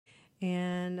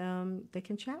and they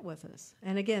can chat with us.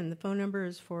 And again, the phone number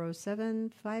is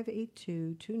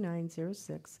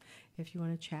 407-582-2906 if you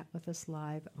want to chat with us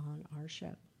live on our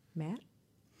show. Matt?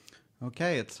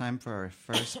 Okay, it's time for our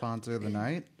first sponsor of the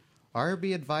night.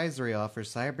 RB Advisory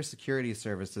offers cybersecurity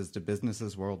services to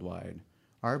businesses worldwide.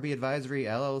 RB Advisory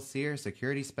LLC are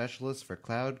security specialists for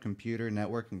cloud, computer,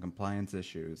 network, and compliance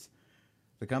issues.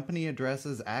 The company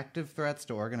addresses active threats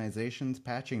to organizations,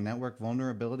 patching network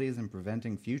vulnerabilities, and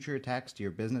preventing future attacks to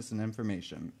your business and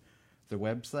information. Their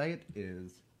website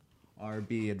is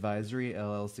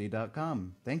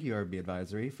rbadvisoryllc.com. Thank you, RB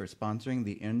Advisory, for sponsoring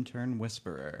the Intern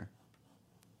Whisperer.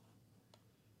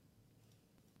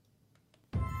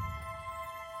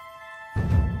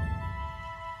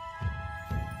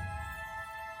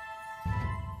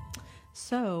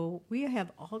 So we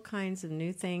have all kinds of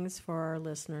new things for our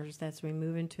listeners as we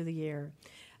move into the year.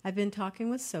 I've been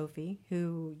talking with Sophie,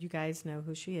 who you guys know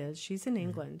who she is. She's in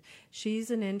England.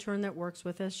 She's an intern that works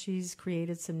with us. She's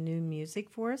created some new music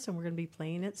for us, and we're going to be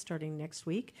playing it starting next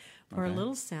week for a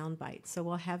little sound bite. So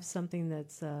we'll have something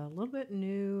that's a little bit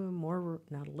new,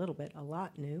 not a little bit, a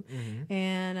lot new,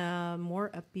 and more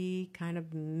upbeat, kind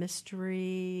of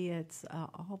mystery. It's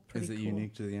all pretty cool. Is it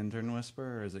unique to the Intern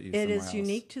Whisperer, or is it used It somewhere is else?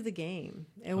 unique to the game.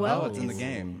 Well, it's in the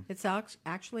game. It's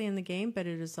actually in the game, but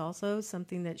it is also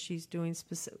something that she's doing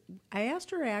specific. I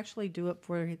asked her to actually do it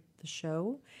for the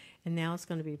show, and now it's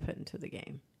going to be put into the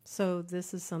game. So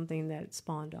this is something that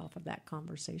spawned off of that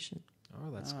conversation.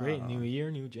 Oh, that's great. New year,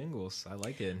 new jingles. I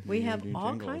like it. We have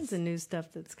all kinds of new stuff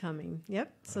that's coming.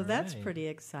 Yep. So that's pretty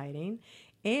exciting.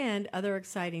 And other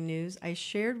exciting news, I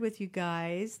shared with you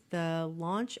guys the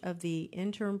launch of the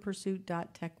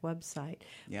internpursuit.tech website.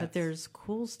 Yes. But there's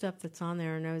cool stuff that's on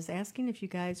there, and I was asking if you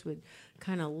guys would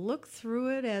kind of look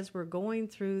through it as we're going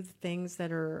through the things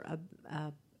that are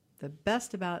the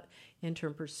best about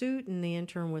Intern Pursuit and the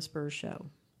Intern Whisperer show.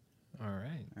 All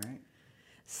right.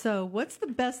 So what's the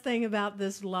best thing about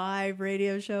this live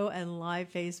radio show and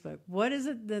live Facebook? What is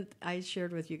it that I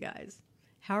shared with you guys?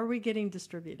 How are we getting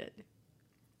distributed?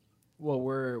 Well,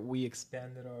 we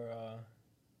expanded our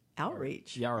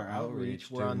outreach. Our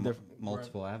outreach. We're on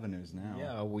multiple avenues now.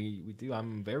 Yeah, we do.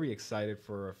 I'm very excited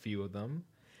for a few of them.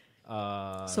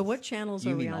 So what channels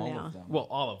are we on now? Well,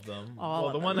 all of them.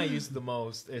 The one I use the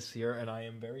most is here, and I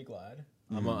am very glad.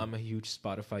 I'm a huge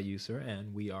Spotify user,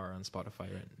 and we are on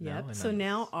Spotify right now. Yep. So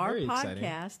now our podcast,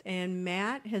 exciting. And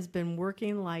Matt has been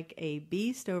working like a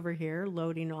beast over here,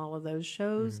 loading all of those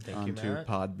shows Thank you, onto Matt.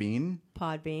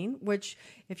 Podbean, which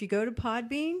if you go to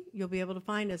Podbean, you'll be able to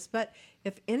find us. But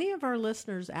if any of our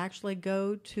listeners actually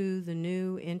go to the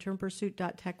new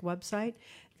internpursuit.tech website,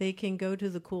 they can go to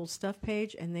the cool stuff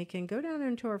page, and they can go down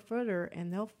into our footer,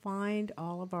 and they'll find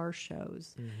all of our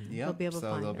shows. Yep. They'll be able to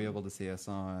find they'll them. be able to see us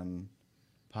on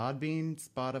Podbean,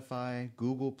 Spotify,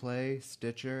 Google Play,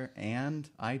 Stitcher, and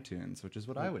iTunes, which is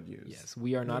what I would use. Yes,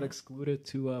 we are not excluded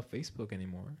to Facebook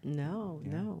anymore. No.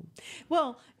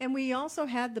 Well, and we also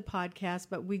had the podcast,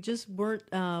 but we just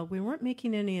weren't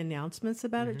making any announcements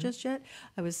about it just yet.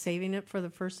 I was saving it for the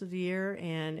first of the year,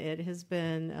 and it has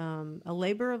been a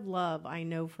labor of love, I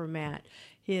know, for Matt.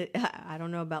 I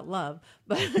don't know about love,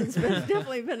 but it's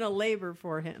definitely been a labor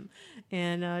for him.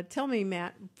 And tell me,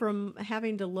 Matt, from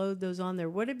having to load those on there,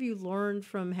 what have you learned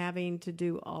from having to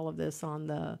do all of this on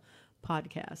the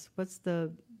podcast? What's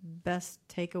the best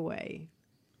takeaway?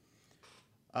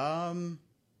 I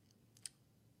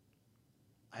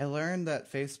learned that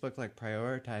Facebook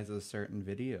prioritizes certain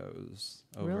videos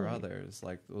over others.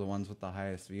 Like the ones with the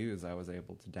highest views, I was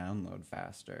able to download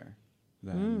faster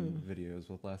than videos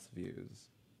with less views.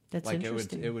 That's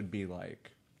interesting. It would be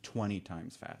 20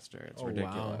 times faster. It's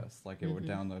ridiculous. Wow. It would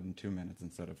download in 2 minutes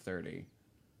instead of 30.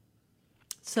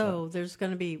 So there's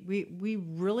going to be, we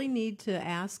really need to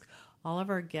ask all of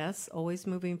our guests, always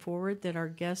moving forward, that our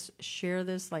guests share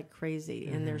this like crazy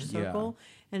in their circle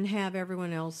and have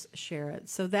everyone else share it.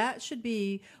 So that should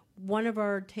be one of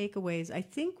our takeaways. I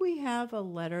think we have a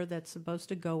letter that's supposed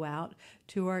to go out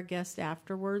to our guests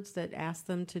afterwards that asks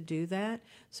them to do that.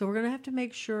 So we're going to have to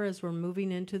make sure as we're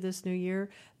moving into this new year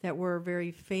that we're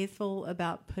very faithful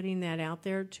about putting that out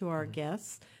there to our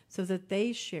guests so that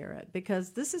they share it, because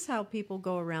this is how people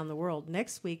go around the world.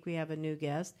 Next week we have a new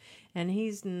guest, and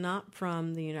he's not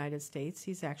from the United States.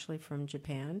 He's actually from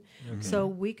Japan. Okay. So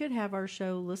we could have our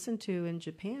show listened to in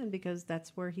Japan because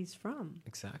that's where he's from.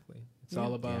 Exactly. It's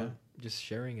all about just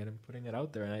sharing it and putting it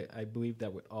out there. And I believe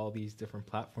that with all these different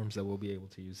platforms that we'll be able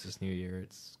to use this new year,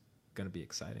 it's going to be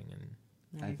exciting. And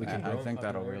I think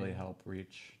that'll really help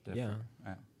reach different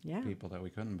people that we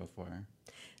couldn't before.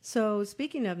 So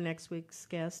speaking of next week's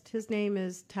guest, his name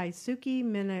is Taisuke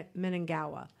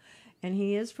Minagawa. and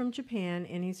he is from Japan,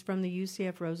 and he's from the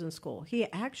UCF Rosen School. He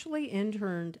actually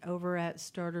interned over at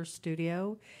Starter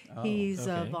Studio. He's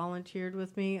volunteered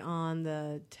with me on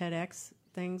the TEDx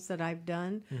things that I've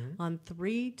done on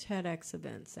 3 TEDx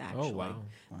events, actually. Oh, wow.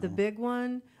 The big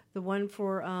one, the one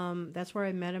for, that's where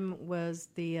I met him, was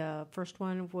the first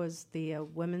one was the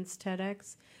women's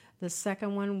TEDx. The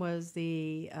second one was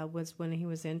was when he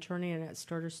was interning at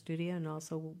Starter Studio and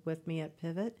also with me at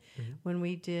Pivot when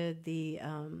we did the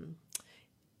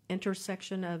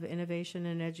intersection of innovation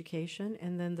and education,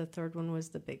 and then the third one was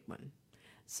the big one.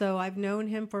 So I've known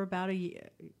him for about a year.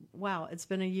 Wow, it's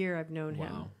been a year I've known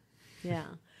him. Yeah.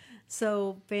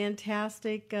 So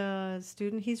fantastic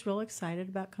student. He's real excited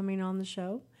about coming on the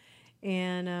show.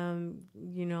 And,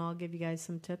 I'll give you guys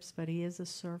some tips, but he is a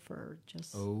surfer.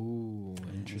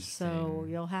 Interesting. So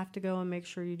you'll have to go and make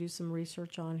sure you do some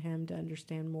research on him to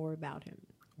understand more about him.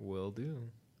 Will do.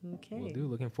 Okay. Will do.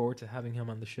 Looking forward to having him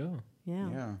on the show.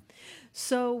 Yeah.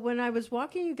 So when I was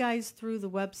walking you guys through the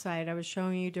website, I was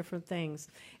showing you different things.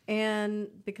 And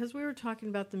because we were talking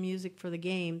about the music for the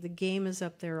game is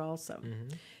up there also.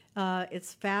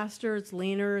 It's faster, it's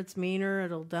leaner, it's meaner,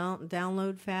 it'll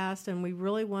download fast, and we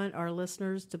really want our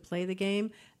listeners to play the game.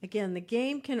 Again, the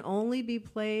game can only be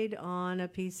played on a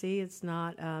PC, it's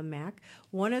not a Mac.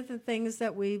 One of the things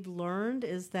that we've learned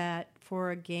is that for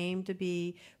a game to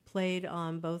be played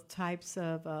on both types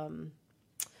of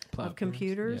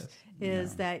computers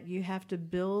is that you have to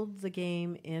build the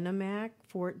game in a Mac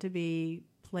for it to be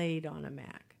played on a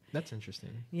Mac. That's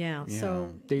interesting. Yeah.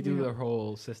 So they do their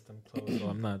whole system closed, so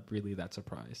I'm not really that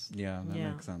surprised. Yeah, that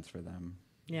makes sense for them.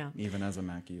 Yeah. Even as a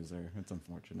Mac user, it's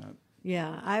unfortunate.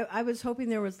 Yeah, I was hoping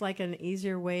there was like an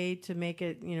easier way to make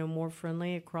it, more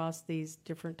friendly across these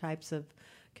different types of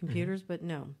computers, but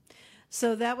no.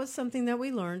 So that was something that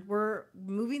we learned. We're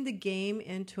moving the game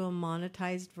into a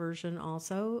monetized version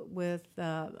also with,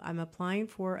 I'm applying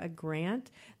for a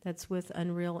grant that's with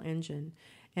Unreal Engine.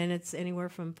 And it's anywhere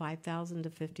from $5,000 to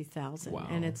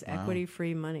 $50,000, and it's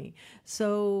equity-free money.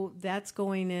 So that's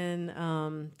going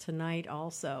in tonight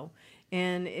also.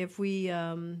 And if we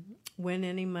win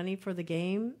any money for the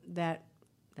game,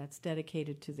 that's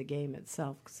dedicated to the game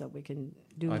itself, so we can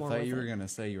do more. I thought you were going to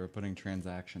say you were putting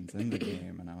transactions in the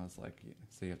game, and I was like,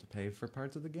 so you have to pay for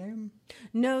parts of the game?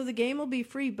 No, the game will be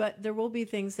free, but there will be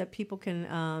things that people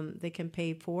can they can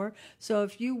pay for. So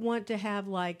if you want to have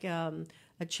like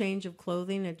a change of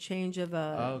clothing, a change of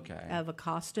a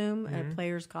costume, a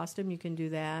player's costume, you can do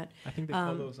that. I think they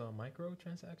call those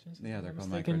microtransactions. Yeah, they're called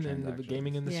microtransactions. In the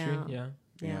gaming industry.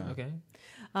 Yeah. Okay.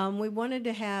 We wanted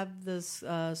to have this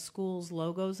school's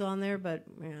logos on there, but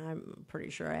I'm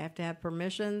pretty sure I have to have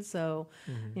permission, so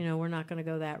we're not going to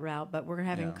go that route. But we're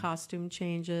having costume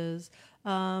changes,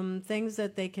 things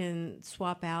that they can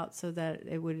swap out so that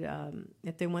it would,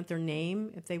 if they want their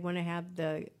name, if they want to have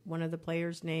one of the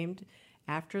players named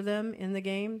after them in the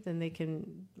game, then they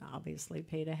can obviously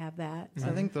pay to have that. I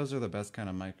think those are the best kind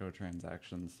of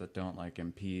microtransactions that don't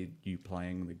impede you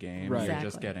playing the game. Right. You're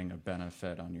just getting a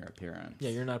benefit on your appearance.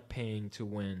 Yeah, you're not paying to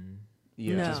win.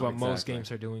 Yeah, which is what most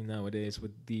games are doing nowadays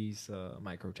with these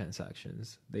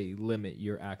microtransactions. They limit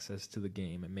your access to the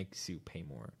game and makes you pay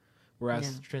more.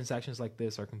 Whereas transactions like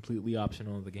this are completely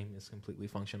optional. The game is completely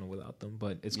functional without them,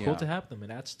 but it's cool to have them. It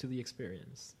adds to the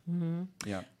experience.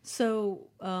 Yeah. So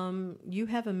you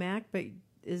have a Mac, but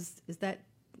is that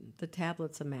the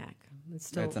tablet's a Mac?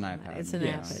 It's an iPad. It's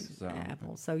an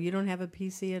Apple. So you don't have a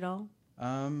PC at all?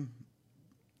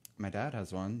 My dad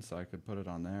has one, so I could put it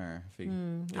on there. If he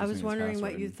I was wondering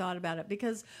what you thought about it,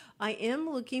 because I am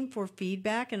looking for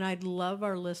feedback, and I'd love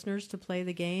our listeners to play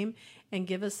the game and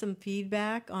give us some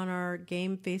feedback on our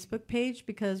game Facebook page,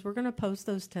 because we're going to post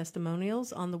those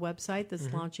testimonials on the website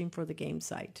that's launching for the game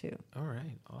site too. All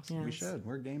right, awesome. Yes. We should.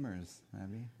 We're gamers,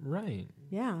 Abby. Right.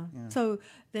 Yeah. So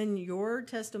then your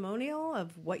testimonial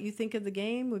of what you think of the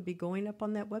game would be going up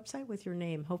on that website with your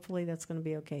name. Hopefully that's going to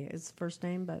be okay. It's first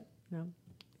name, but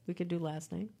we could do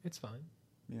last name. It's fine.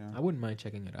 Yeah. I wouldn't mind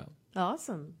checking it out.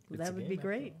 Awesome. That would be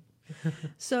great.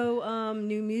 So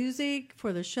new music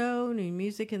for the show, new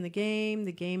music in the game.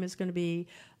 The game is going to be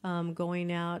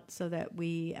going out so that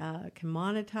we can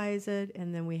monetize it.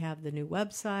 And then we have the new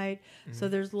website. So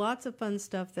there's lots of fun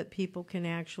stuff that people can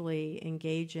actually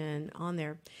engage in on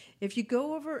there. If you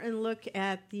go over and look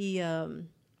at the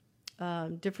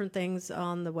different things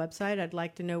on the website, I'd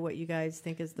like to know what you guys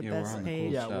think is the best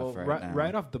page. Yeah, well,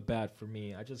 right off the bat for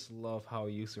me, I just love how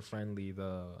user-friendly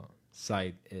the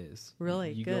site is.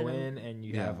 Really, you good. go in and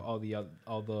you have all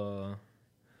the,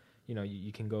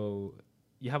 you can go.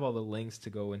 You have all the links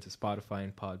to go into Spotify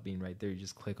and Podbean right there. You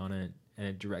just click on it and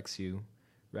it directs you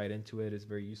right into it. It's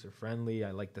very user-friendly.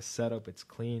 I like the setup. It's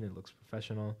clean. It looks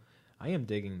professional. I am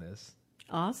digging this.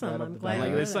 Awesome. Right I'm glad like,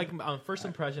 you it's like on first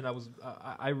impression,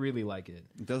 I really like it.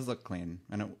 It does look clean,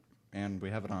 and we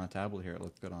have it on a tablet here. It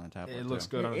looks good on a tablet. It looks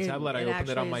too. good on a tablet. I opened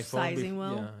it on my phone. Sizing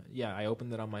well? Yeah, I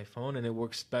opened it on my phone, and it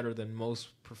works better than most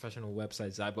professional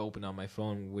websites I've opened on my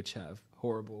phone, which have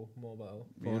horrible mobile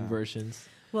phone versions.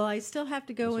 Well, I still have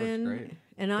to go in, great.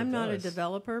 and I'm not a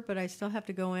developer, but I still have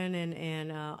to go in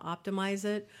and optimize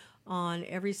it on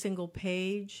every single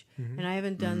page, and I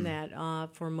haven't done that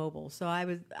for mobile. So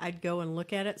I'd go and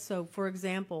look at it. So, for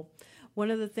example, one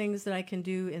of the things that I can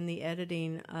do in the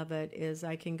editing of it is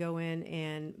I can go in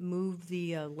and move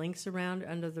the links around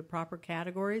under the proper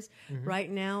categories. Right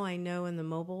now, I know in the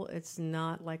mobile, it's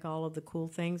not like all of the cool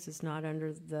things. It's not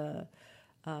under the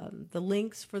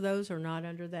links for those are not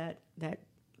under that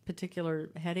particular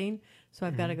heading. So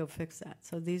I've got to go fix that.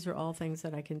 So these are all things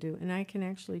that I can do, and I can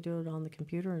actually do it on the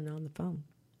computer and on the phone.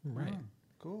 Right. Oh,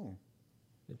 cool.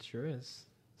 It sure is.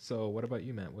 So what about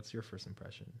you, Matt? What's your first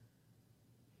impression?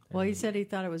 Well, he said he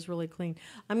thought it was really clean.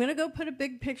 I'm going to go put a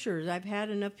big picture. I've had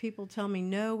enough people tell me,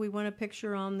 no, we want a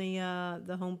picture on the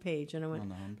homepage. And I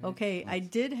went, okay, I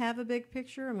did have a big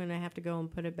picture. I'm going to have to go and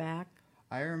put it back.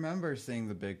 I remember seeing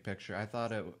the big picture.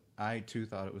 I too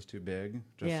thought it was too big.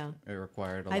 It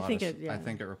required I think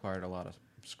it required a lot of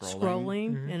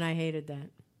scrolling. And I hated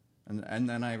that. And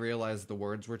then I realized the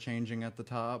words were changing at the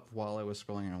top while I was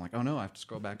scrolling. And I'm like, oh no, I have to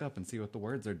scroll back up and see what the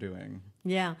words are doing.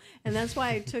 Yeah, and that's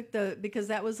why I took because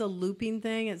that was a looping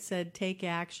thing. It said take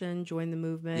action, join the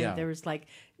movement. Yeah. There was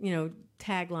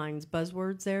taglines,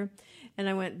 buzzwords there. And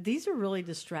I went, these are really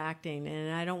distracting,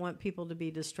 and I don't want people to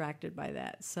be distracted by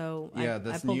that. So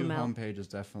this new homepage is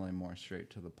definitely more straight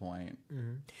to the point.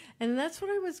 Mm-hmm. And that's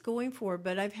what I was going for,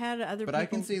 but I've had other people... But I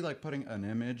can see putting an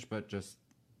image, but just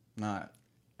not...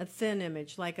 A thin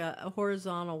image, like a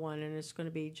horizontal one, and it's going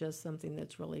to be just something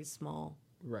that's really small.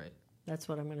 Right. That's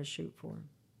what I'm going to shoot for.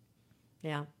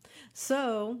 Yeah.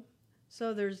 So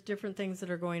there's different things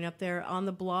that are going up there. On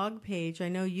the blog page, I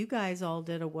know you guys all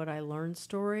did a What I Learned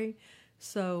story.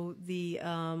 So the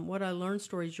What I Learned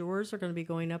stories, yours are going to be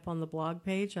going up on the blog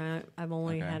page. I've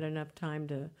only had enough time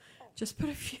to just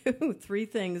put 3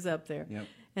 things up there. Yep.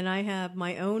 And I have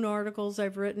my own articles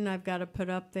I've written I've got to put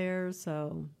up there,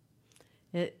 so...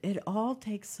 It all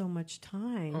takes so much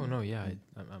time. Oh, no, yeah.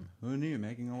 Who knew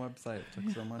making a website took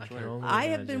so much work? I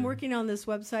have been working on this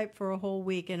website for a whole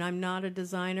week, and I'm not a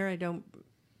designer. I don't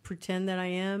pretend that I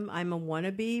am. I'm a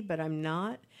wannabe, but I'm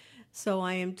not. So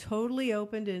I am totally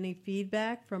open to any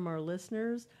feedback from our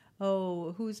listeners.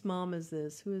 Oh, whose mom is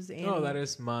this? Who is Annie? Oh, that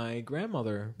is my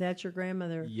grandmother. That's your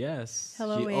grandmother. Yes.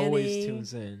 Hello, She Annie. always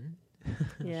tunes in.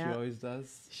 Yeah. She always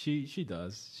does? She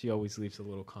does. She always leaves a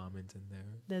little comment in there.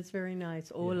 That's very nice.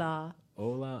 Hola. Yeah.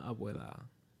 Hola, abuela.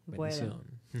 Abuela.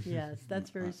 Yes, that's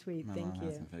very sweet. My Thank mom you.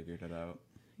 hasn't figured it out.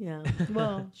 Yeah.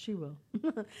 Well, she will.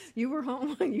 You were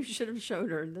home and you should have showed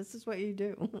her. This is what you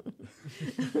do.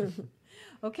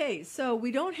 Okay, so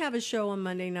we don't have a show on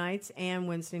Monday nights and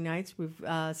Wednesday nights. We've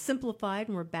simplified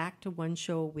and we're back to 1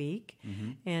 show a week.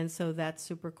 Mm-hmm. And so that's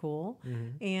super cool.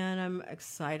 Mm-hmm. And I'm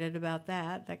excited about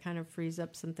that. That kind of frees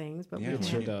up some things. But it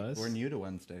sure does. We're new to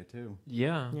Wednesday, too.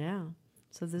 Yeah. Yeah.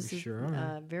 So this is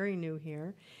sure very new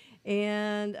here.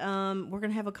 And we're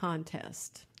going to have a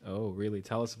contest. Oh, really?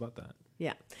 Tell us about that.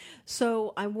 Yeah.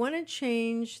 So I want to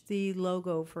change the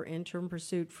logo for Intern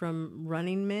Pursuit from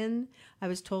Running Men. I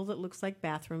was told it looks like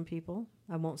bathroom people.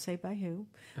 I won't say by who.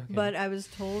 Okay. But I was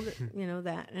told,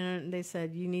 that. And they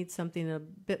said you need something a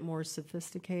bit more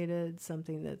sophisticated,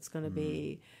 something that's going to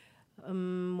be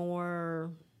more...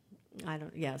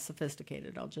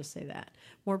 sophisticated. I'll just say that.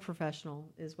 More professional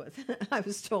is what I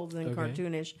was told than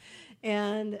cartoonish.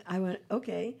 And I went,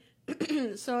 okay.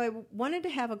 So I wanted to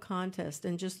have a contest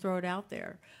and just throw it out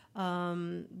there.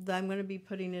 I'm going to be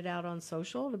putting it out on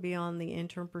social. It'll be on the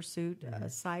Intern Pursuit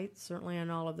site, certainly on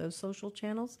all of those social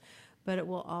channels, but it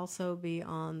will also be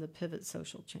on the Pivot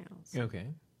social channels. Okay.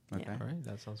 Yeah. All right,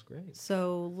 that sounds great.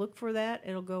 So look for that.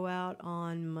 It'll go out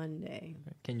on Monday.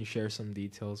 Okay. Can you share some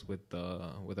details with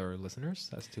our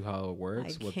listeners as to how it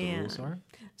works, what the rules are?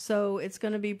 So it's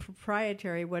going to be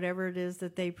proprietary. Whatever it is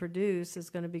that they produce is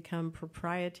going to become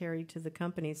proprietary to the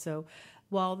company. So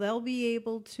while they'll be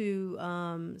able to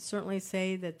certainly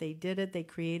say that they did it, they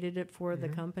created it for the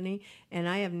company, and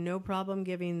I have no problem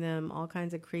giving them all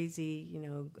kinds of crazy,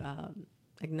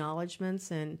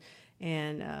 acknowledgments and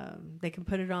they can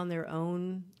put it on their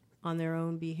own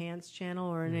Behance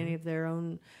channel or in any of their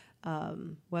own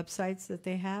websites that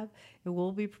they have. It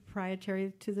will be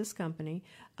proprietary to this company.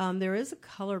 There is a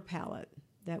color palette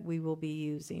that we will be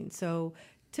using. So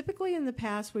Typically in the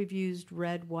past, we've used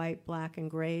red, white, black,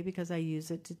 and gray because I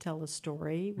use it to tell a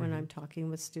story when I'm talking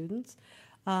with students.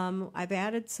 I've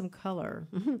added some color.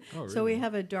 So we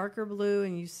have a darker blue,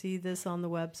 and you see this on the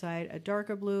website, a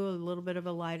darker blue, a little bit of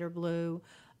a lighter blue,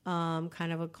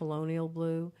 kind of a colonial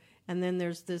blue. And then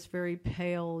there's this very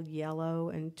pale yellow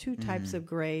and two types of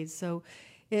grays. So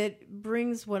it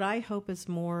brings what I hope is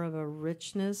more of a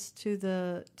richness to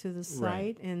the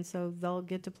site, and so they'll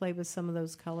get to play with some of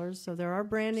those colors. So there are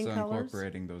branding colors.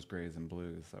 Incorporating those grays and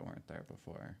blues that weren't there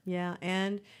before. Yeah,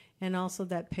 and also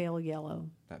that pale yellow.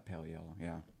 That pale yellow,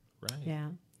 yeah. Right. Yeah.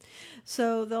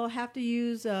 So they'll have to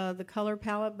use the color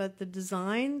palette, but the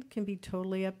design can be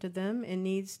totally up to them. It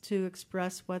needs to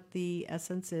express what the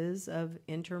essence is of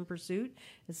Intern Pursuit.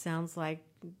 It sounds like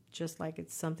just like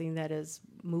it's something that is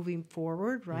moving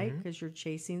forward, right? Because you're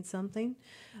chasing something.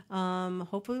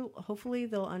 Hopefully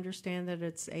they'll understand that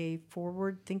it's a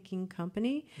forward-thinking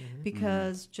company,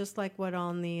 because just like what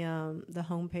on the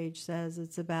homepage says,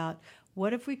 it's about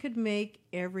what if we could make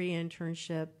every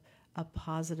internship a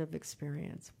positive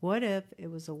experience? What if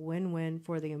it was a win-win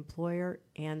for the employer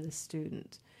and the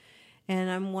student?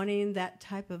 And I'm wanting that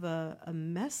type of a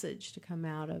message to come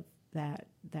out of that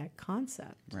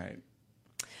concept. Right.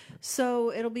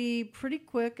 So it'll be pretty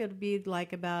quick. It'll be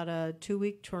like about a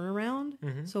 2-week turnaround.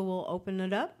 So we'll open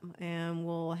it up and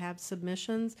we'll have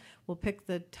submissions. We'll pick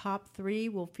the top 3.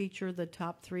 We'll feature the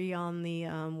top 3 on the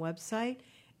website,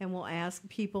 and we'll ask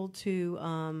people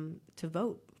to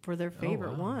vote for their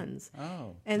favorite ones.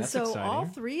 Oh, and that's so exciting. all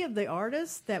 3 of the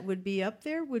artists that would be up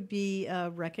there would be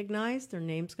recognized. Their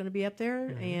name's going to be up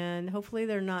there, and hopefully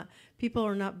people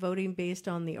are not voting based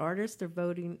on the artist. They're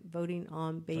voting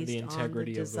on based the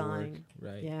integrity on the design. of the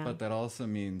work. Right. Yeah. but that also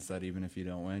means that even if you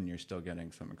don't win, you're still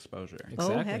getting some exposure.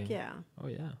 Exactly. Oh heck yeah. Oh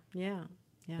yeah. Yeah.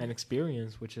 Yeah. And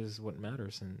experience, which is what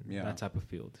matters in Yeah. that type of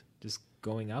field. Just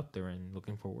going out there and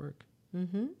looking for work.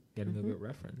 Getting a good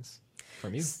reference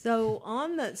from you. So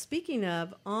on the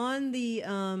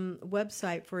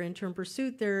website for Intern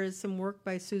Pursuit, there is some work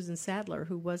by Susan Sadler,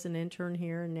 who was an intern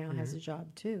here and now has a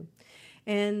job too.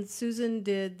 And Susan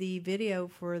did the video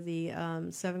for the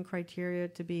 7 criteria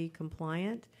to be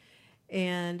compliant.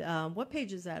 And what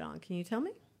page is that on? Can you tell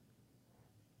me?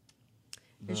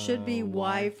 It should be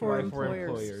Why for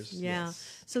Employers. Yeah.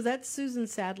 Yes. So that's Susan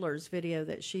Sadler's video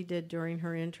that she did during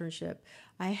her internship.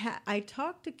 I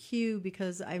talked to Q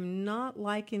because I'm not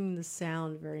liking the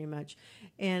sound very much.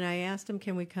 And I asked him,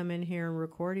 can we come in here and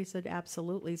record? He said,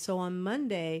 absolutely. So on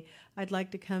Monday, I'd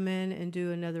like to come in and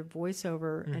do another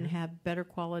voiceover and have better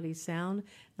quality sound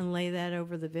and lay that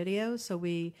over the video. So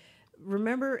we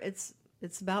remember it's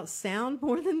about sound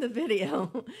more than the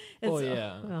video.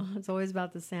 It's always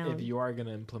about the sound. If you are going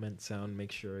to implement sound,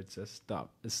 make sure it's as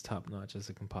top notch as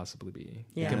it can possibly be.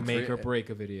 Yeah. It can make or break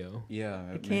a video. Yeah,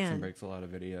 it makes can. and breaks a lot of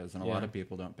videos, and a lot of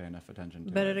people don't pay enough attention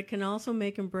to But it. it can also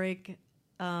make and break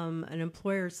an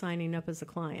employer signing up as a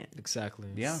client. Exactly.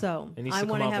 Yeah. So It needs I to come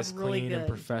want to off have as really clean and good.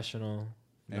 professional,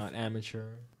 not amateur.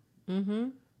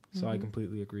 So I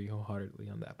completely agree wholeheartedly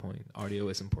on that point. Audio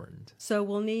is important. So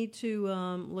we'll need to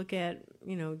look at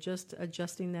just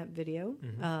adjusting that video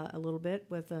a little bit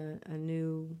with a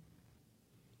new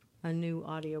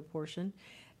audio portion.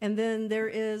 And then there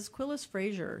is Quillis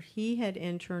Frazier. He had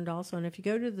interned also, and if you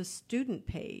go to the student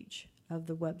page of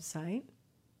the website,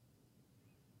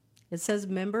 it says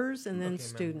members and then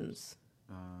students.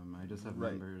 I just have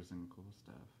Right. members and cool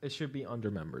stuff. It should be under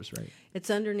members, right? It's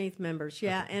underneath members,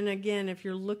 yeah. And again, if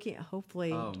you're looking,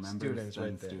 hopefully, Oh, members Students and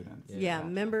right there. students. yeah,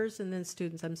 members and then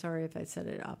students. I'm sorry if I said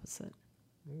it opposite.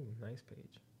 Ooh, nice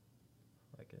page.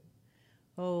 Like it.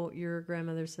 Oh, your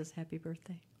grandmother says happy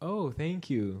birthday. Oh, thank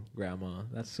you, Grandma.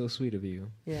 That's so sweet of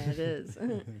you. Yeah, it is.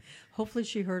 Hopefully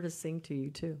she heard us sing to you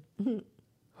too.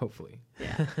 Hopefully.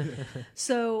 Yeah.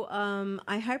 So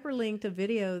I hyperlinked a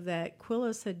video that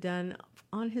Quillis had done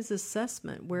on his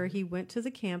assessment where he went to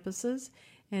the campuses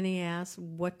and he asked,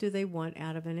 what do they want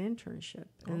out of an internship?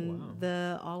 And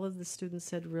all of the students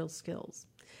said real skills.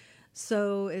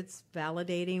 So it's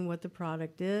validating what the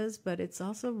product is, but it's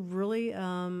also really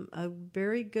a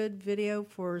very good video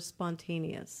for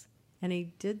spontaneous. And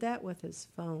he did that with his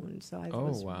phone, so I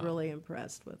was really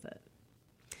impressed with it.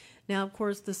 Now, of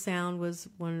course, the sound was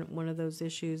one of those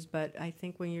issues, but I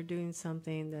think when you're doing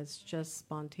something that's just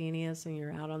spontaneous and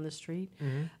you're out on the street,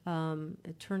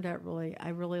 it turned out I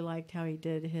really liked how he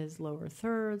did his lower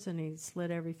thirds and he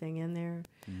slid everything in there.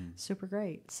 Super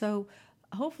great. So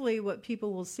hopefully what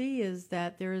people will see is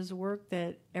that there is work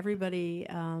that everybody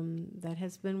that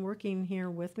has been working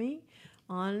here with me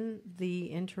on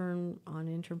Intern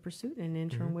Pursuit and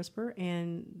Intern Whisperer,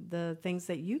 and the things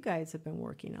that you guys have been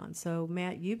working on. So,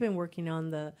 Matt, you've been working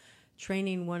on the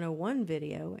Training 101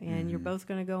 video, and you're both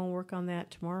going to go and work on that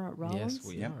tomorrow at Rollins? Yes,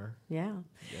 we are. Yeah.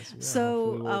 Yes, we are.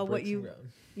 So what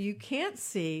you can't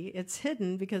see, it's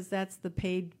hidden because that's the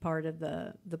paid part of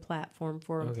the platform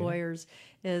for employers,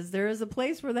 is there is a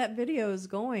place where that video is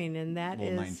going, and that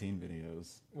is 19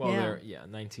 videos. Well,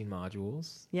 19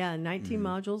 modules. Yeah, 19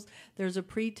 modules. There's a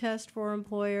pre-test for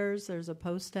employers. There's a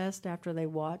post-test after they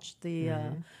watch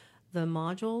the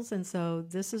modules, and so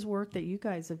this is work that you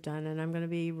guys have done, and I'm going to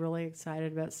be really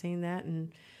excited about seeing that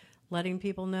and letting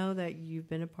people know that you've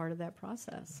been a part of that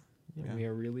process. Yeah. We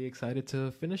are really excited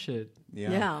to finish it.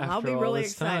 Yeah, I'll be really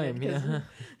excited.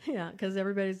 Because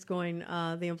everybody's going,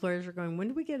 the employers are going, when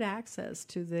do we get access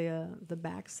to the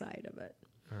backside of it?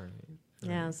 All right.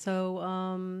 Yeah,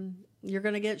 so you're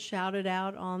going to get shouted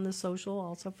out on the social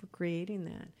also for creating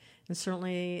that. And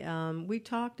certainly we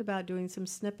talked about doing some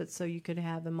snippets so you could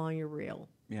have them on your reel.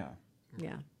 Yeah.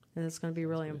 Yeah, and it's going to be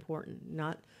really important.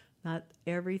 Not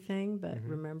everything, but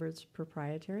remember it's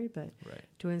proprietary, but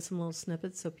doing some little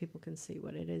snippets so people can see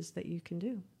what it is that you can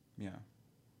do. Yeah.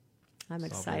 I'm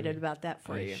excited about that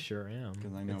for you. I sure am.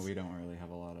 Because I know we don't really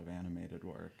have a lot of animated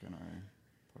work in our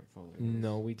portfolio.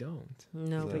 No, we don't.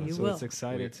 No, but you so will. It's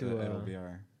excited to... it'll be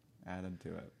our added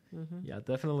to it. Yeah,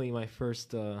 definitely my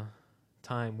first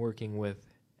time working with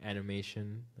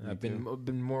animation. I've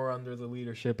been more under the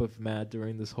leadership of Matt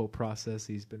during this whole process.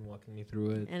 He's been walking me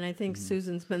through it. And I think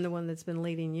Susan's been the one that's been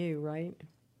leading you, right?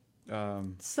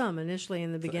 Some initially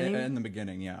in the beginning. In the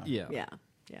beginning, yeah. Yeah.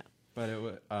 But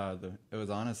it was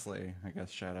honestly, I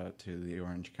guess, shout out to the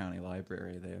Orange County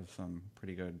Library. They have some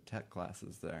pretty good tech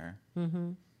classes there.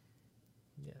 Mm-hmm.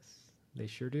 Yes, they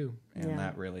sure do. And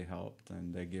that really helped.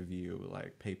 And they give you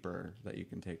like paper that you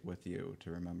can take with you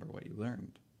to remember what you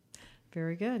learned.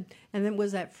 Very good. And then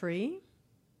was that free?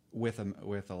 With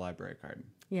a library card.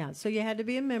 Yeah, so you had to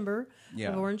be a member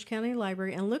of Orange County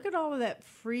Library, and look at all of that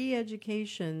free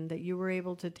education that you were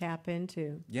able to tap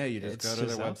into. Yeah, you just go to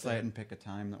their website and pick a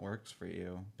time that works for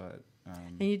you. But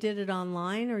and you did it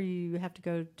online, or you have to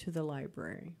go to the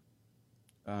library?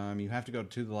 You have to go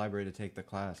to the library to take the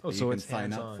class, but so you can it's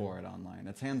sign up for it online.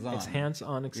 It's hands-on. It's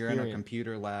hands-on experience. You're in a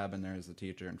computer lab, and there's a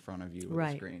teacher in front of you with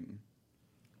a screen.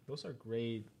 Those are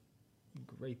great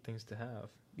things to have.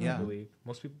 Yeah. I believe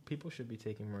most people should be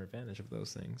taking more advantage of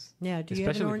those things. Yeah. Do you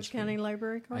have an Orange County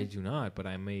Library card? I do not, but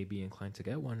I may be inclined to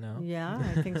get one now. Yeah,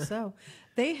 I think so.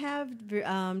 They have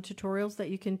tutorials that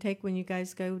you can take when you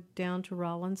guys go down to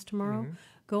Rollins tomorrow.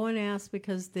 Go and ask,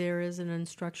 because there is an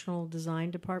instructional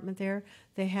design department there.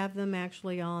 They have them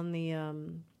actually on the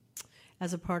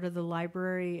as a part of the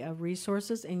library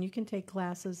resources, and you can take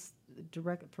classes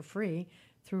direct for free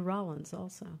through Rollins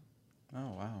also.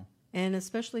 Oh, wow. And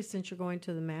especially since you're going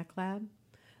to the Mac Lab,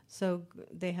 so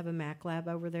they have a Mac Lab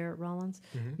over there at Rollins,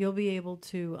 you'll be able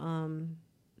to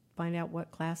find out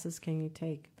what classes can you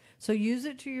take. So use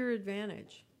it to your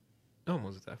advantage. Oh,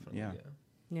 most definitely.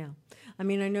 Yeah. I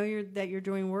mean, I know you're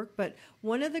doing work, but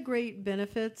one of the great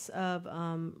benefits of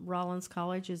Rollins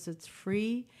College is it's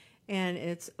free and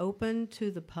it's open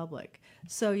to the public.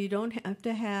 So you don't have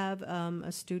to have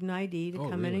a student ID to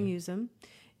come in and use them.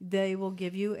 They will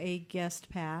give you a guest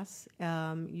pass.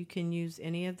 You can use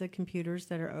any of the computers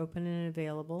that are open and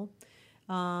available.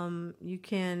 You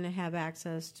can have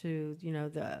access to,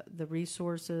 the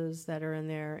resources that are in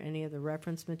there, any of the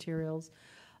reference materials.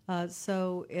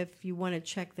 So if you want to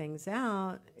check things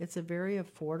out, it's a very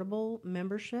affordable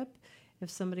membership. If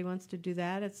somebody wants to do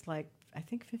that, it's like, I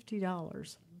think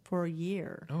 $50 for a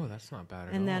year. Oh, that's not bad at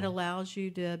all. And that allows you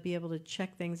to be able to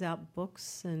check things out,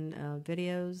 books and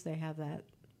videos. They have that.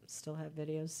 Still have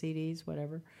videos, CDs,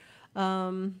 whatever.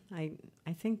 I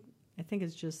think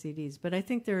it's just CDs, but I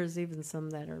think there is even some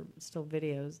that are still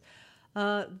videos.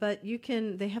 But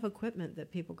they have equipment that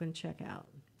people can check out,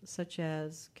 such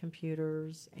as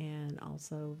computers and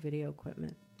also video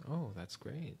equipment. Oh, that's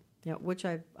great. Yeah, which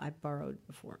I've borrowed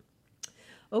before.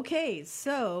 Okay,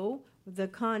 so the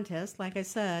contest, like I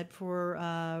said, for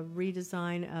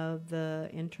redesign of the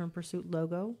Intern Pursuit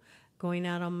logo, going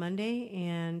out on Monday,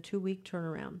 and 2-week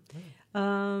turnaround.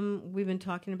 We've been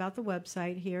talking about the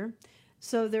website here.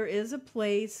 So there is a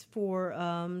place for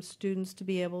students to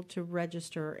be able to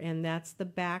register, and that's the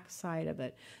back side of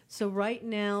it. So right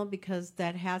now, because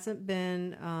that hasn't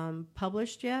been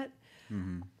published yet,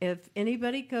 if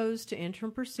anybody goes to Intern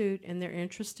Pursuit and they're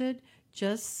interested,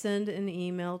 just send an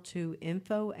email to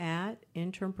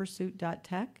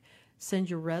info@internpursuit.tech. Send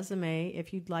your resume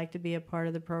if you'd like to be a part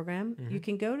of the program. You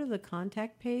can go to the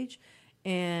contact page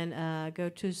and go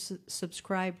to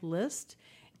subscribe list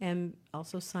and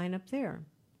also sign up there.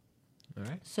 All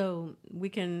right. So we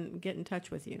can get in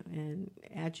touch with you and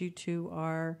add you to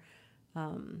our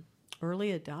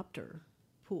early adopter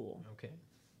pool. Okay.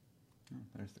 Oh,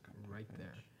 there's the company Right page.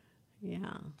 there.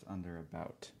 Yeah. It's under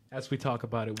About. As we talk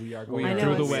about it, we are We going are.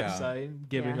 through the I know, website,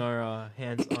 giving our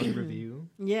hands-on review.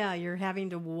 Yeah, you're having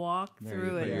to walk There you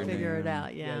through put it your and figure it name.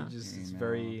 out. Yeah. Just You it's know.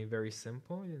 very, very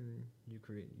simple, and you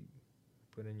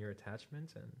put in your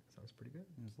attachments, and it sounds pretty good.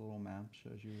 There's a little map,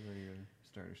 shows you where your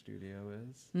starter studio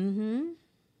is. Mm-hmm.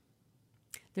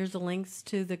 There's the links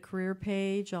to the career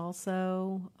page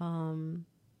also.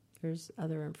 There's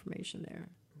other information there.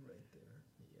 Right there.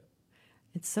 Yep.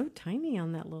 It's so tiny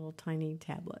on that little tiny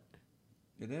tablet.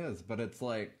 It is, but it's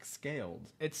like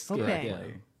scaled. It's Okay. Yeah.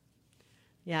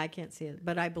 Yeah, I can't see it,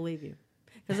 but I believe you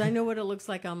because I know what it looks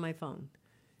like on my phone.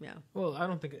 Yeah. Well, I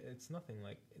don't think it's nothing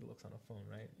like it looks on a phone,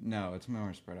 right? No, it's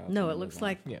more spread out. No, than it is looks on-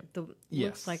 like Yeah. looks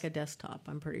Yes. like a desktop.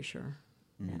 I'm pretty sure.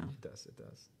 Mhm. Yeah. It does. It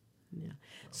does. Yeah.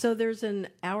 So there's an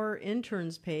Our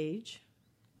Interns page.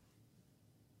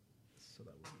 So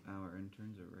that would Our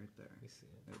interns are right there. we see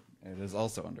it. It is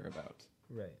also under About.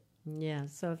 Right. Yeah.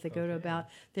 So if they go to Okay. about,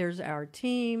 there's our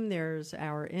team, there's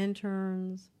our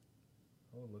interns.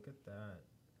 Oh, look at that.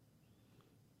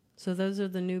 So those are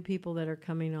the new people that are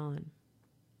coming on.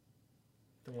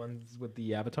 The ones with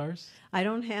the avatars. I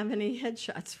don't have any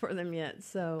headshots for them yet.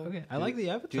 So Okay, I like the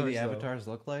avatars. Do the though. avatars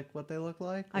look like what they look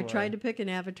like? I or- tried to pick an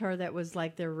avatar that was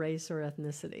like their race or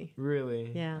ethnicity.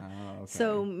 Really? Yeah. Oh, okay.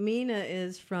 So Meena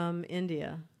is from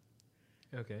India.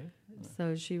 Okay.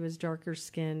 So she was darker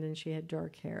skinned and she had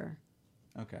dark hair.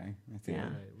 Okay, I see. Yeah. it.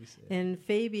 Right, we see it. And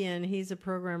Fabian, he's a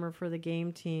programmer for the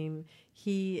game team.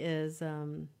 He is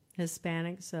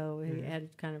Hispanic, so he Mhm.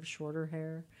 had kind of shorter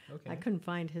hair. Okay. I couldn't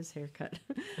find his haircut.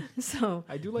 So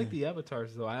I do like the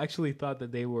avatars though. I actually thought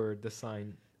that they were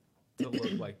designed to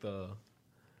look like the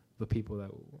people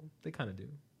that they kind of do.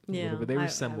 A yeah, little bit. They I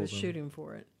resemble was them. shooting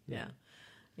for it. Yeah.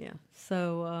 Yeah.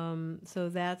 So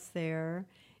that's there.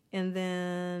 And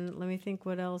then let me think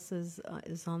what else is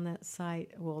on that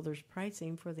site. Well, there's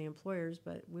pricing for the employers,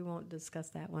 but we won't discuss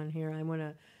that one here. I want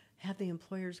to have the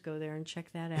employers go there and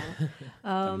check that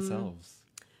out. Themselves.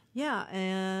 Yeah,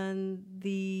 and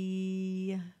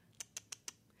the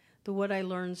What I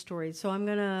Learned stories. So I'm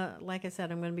gonna, like I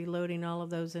said, I'm gonna be loading all of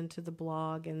those into the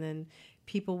blog, and then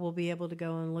people will be able to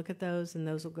go and look at those, and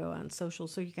those will go on social.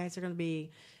 So you guys are gonna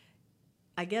be,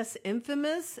 I guess,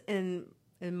 infamous and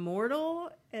immortal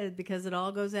because it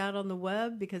all goes out on the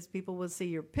web because people will see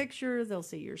your picture, they'll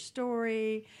see your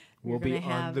story. We'll You're be gonna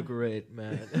on have, the grid,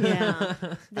 man. yeah,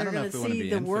 I they're don't know going if to we wanna see be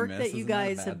the work infamous. that you Isn't that a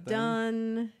guys bad have thing?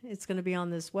 done. It's going to be on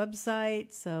this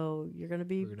website, so you're going to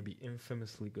be, We're gonna be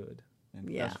infamously good. And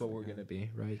Yeah. That's what we're gonna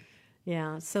be, right?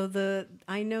 yeah. So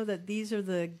I know that these are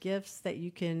the gifts that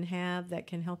you can have that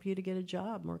can help you to get a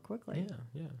job more quickly.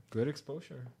 Yeah. Good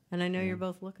exposure. And I know Yeah. you're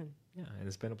both looking. Yeah, and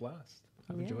it's been a blast.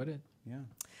 I've Yeah. enjoyed it. Yeah.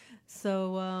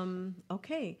 So,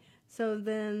 okay. So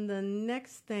then the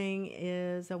next thing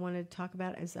is I want to talk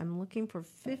about is I'm looking for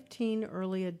 15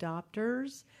 early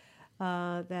adopters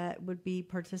that would be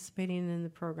participating in the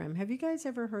program. Have you guys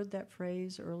ever heard that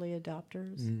phrase, early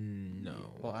adopters?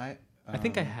 No. Well, I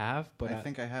think I have, but I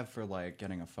think I have for like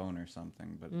getting a phone or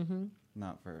something, but Mm-hmm.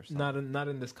 not for not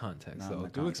in this context. Not in though. the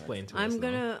Do context. explain to us. I'm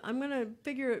though. gonna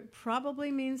figure it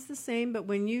probably means the same, but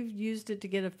when you've used it to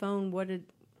get a phone, what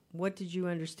did you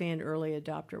understand early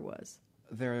adopter was?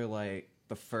 They're like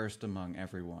the first among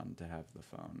everyone to have the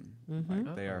phone. Mhm.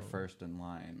 Like they are Oh. first in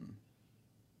line.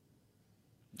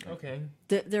 Like, Okay.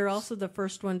 They're also the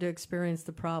first one to experience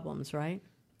the problems, right?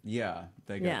 Yeah,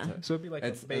 they get Yeah. to. So it'd be like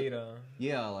It's- a beta.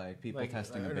 Yeah, like people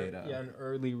testing the beta. Yeah, an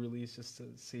early release just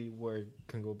to see where it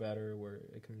can go better, where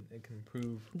it can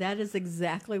improve. That is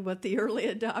exactly what the early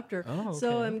adopter. Oh,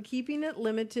 So okay. I'm keeping it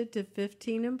limited to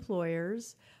 15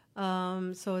 employers.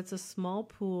 So it's a small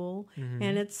pool Mm-hmm.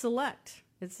 and it's select.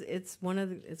 It's going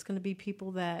to be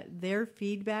people that their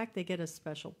feedback, they get a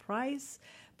special price,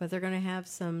 but they're going to have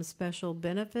some special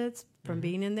benefits from Mm-hmm.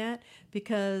 being in that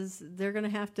because they're going to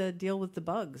have to deal with the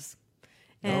bugs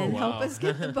and help wow. us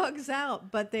get the bugs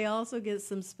out, but they also get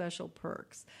some special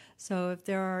perks. So if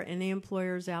there are any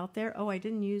employers out there, I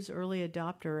didn't use early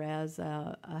adopter as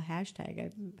a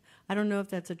hashtag. I don't know if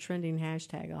that's a trending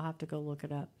hashtag. I'll have to go look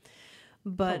it up.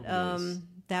 But Probably is.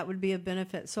 that would be a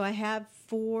benefit. So I have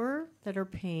 4 that are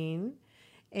paying,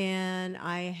 and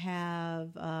I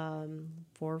have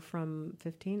 4 from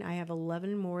 15. I have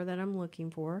 11 more that I'm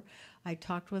looking for. I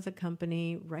talked with a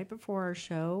company right before our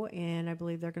show, and I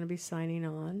believe they're going to be signing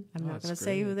on. I'm not that's going to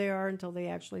say who great. they are until they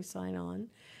actually sign on.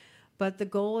 But the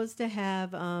goal is to have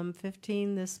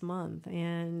 15 this month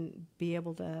and be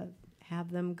able to have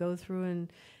them go through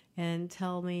and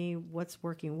tell me what's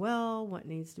working well, what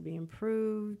needs to be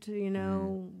improved,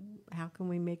 how can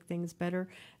we make things better.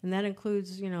 And that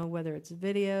includes, whether it's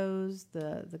videos,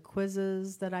 the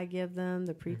quizzes that I give them,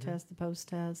 the pre-test, the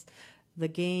post-test, the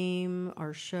game,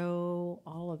 our show,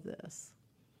 all of this.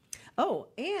 Oh,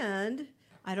 and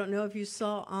I don't know if you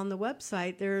saw on the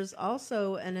website, there's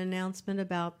also an announcement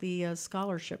about the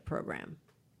scholarship program.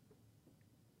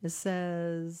 It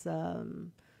says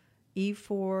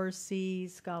E4C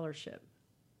scholarship.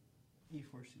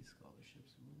 E4C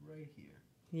scholarships right here.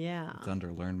 Yeah. It's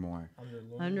under Learn More.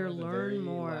 Under Learn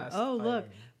More. Oh, look.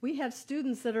 We have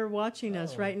students that are watching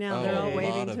us right now. Oh, They're all a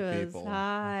waving lot of to people. us.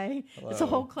 Hi. Hello. It's a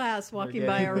whole class walking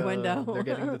by our window. They're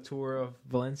getting the tour of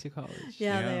Valencia College.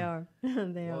 Yeah, they are.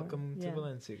 Welcome to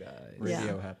Valencia, guys.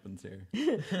 Radio happens here.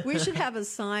 We should have a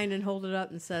sign and hold it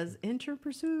up and says, Intern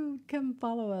Pursuit, come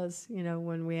follow us,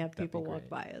 when we have people walk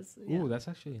by us. Ooh, that's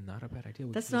actually not a bad idea.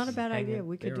 That's not a bad idea.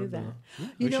 We could do that.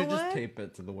 We should just tape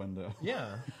it to the window.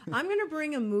 Yeah. I'm going to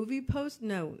bring a movie post.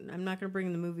 No, I'm not going to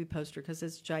bring the movie poster because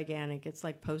it's gigantic. It's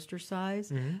like poster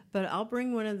size. But I'll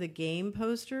bring one of the game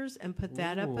posters and put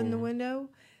that up in the window.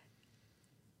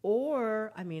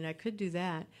 Or, I could do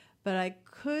that. But I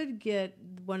could get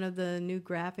one of the new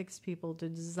graphics people to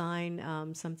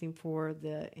design something for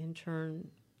the Intern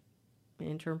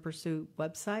Pursuit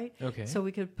website. Okay. So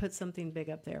we could put something big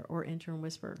up there, or Intern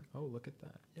Whisperer. Oh, look at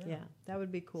that. Yeah, that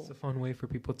would be cool. It's a fun way for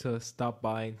people to stop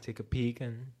by and take a peek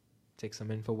and take some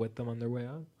info with them on their way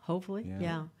out. Hopefully,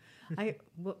 yeah.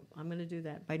 I'm going to do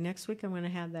that. By next week, I'm going to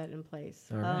have that in place.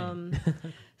 All right.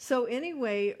 So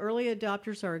anyway, early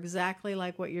adopters are exactly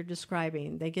like what you're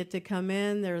describing. They get to come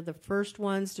in. They're the first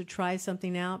ones to try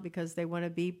something out because they want to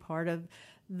be part of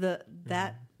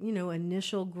that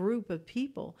initial group of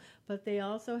people. But they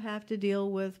also have to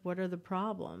deal with what are the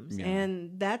problems. Yeah.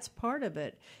 And that's part of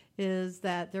it, is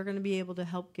that they're going to be able to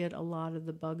help get a lot of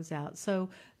the bugs out. So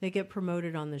they get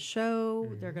promoted on the show.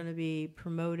 They're going to be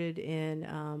promoted in,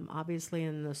 obviously,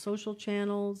 in the social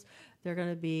channels. They're going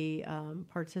to be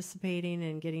participating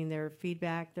and getting their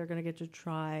feedback. They're going to get to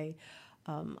try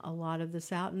a lot of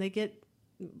this out. And they get,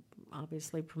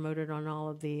 obviously, promoted on all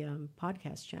of the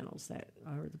podcast channels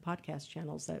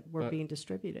that were being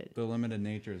distributed. The limited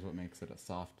nature is what makes it a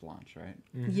soft launch, right?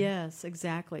 Yes,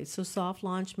 exactly. So soft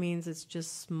launch means it's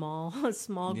just a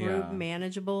small group,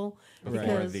 manageable.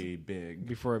 Before the big.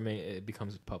 Before it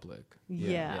becomes public.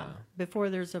 Yeah, before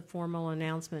there's a formal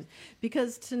announcement.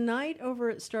 Because tonight over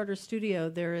at Starter Studio,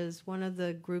 there is one of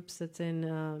the groups that's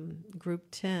in Group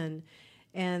 10,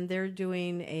 and they're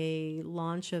doing a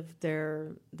launch of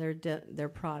their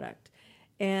product.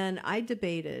 And I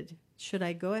debated, should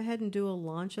I go ahead and do a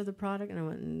launch of the product? And I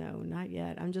went, no, not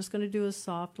yet. I'm just going to do a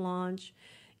soft launch,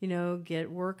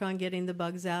 work on getting the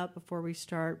bugs out before we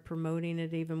start promoting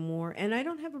it even more. And I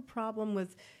don't have a problem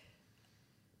with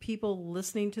people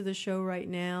listening to the show right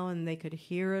now and they could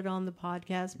hear it on the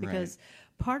podcast, because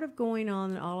part of going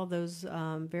on all of those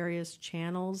various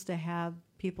channels to have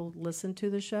people listen to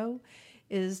the show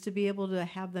is to be able to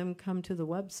have them come to the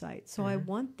website. So I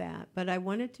want that, but I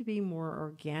want it to be more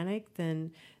organic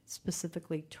than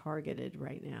specifically targeted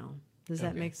right now. Does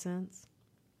that make sense?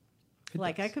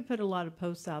 I could put a lot of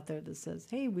posts out there that says,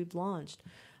 hey, we've launched.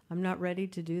 I'm not ready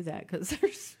to do that because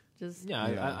there's just...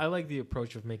 I like the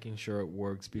approach of making sure it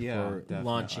works before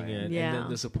launching it and then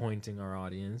disappointing our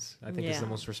audience. I think it's the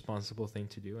most responsible thing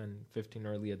to do, and 15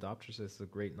 early adopters is a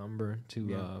great number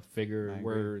to figure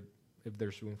where... if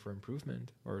there's room for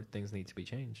improvement or things need to be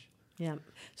changed. Yeah.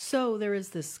 So there is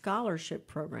this scholarship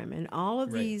program, and all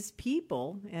of these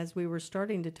people, as we were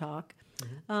starting to talk,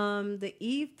 the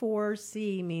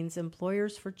E4C means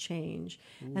Employers for Change.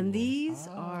 Ooh. And these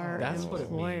are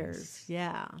employers.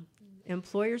 Yeah.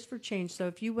 Employers for Change. So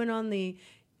if you went on the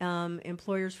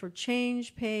Employers for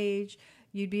Change page,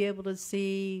 you'd be able to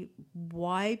see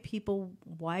why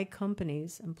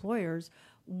companies, employers,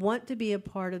 want to be a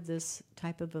part of this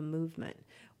type of a movement,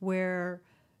 where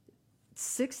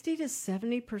 60 to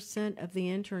 70% of the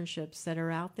internships that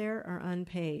are out there are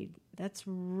unpaid. That's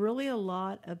really a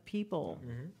lot of people.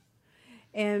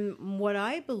 And what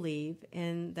I believe,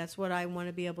 and that's what I want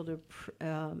to be able to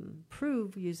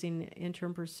prove using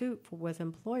Intern Pursuit with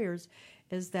employers,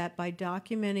 is that by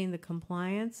documenting the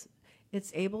compliance,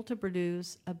 it's able to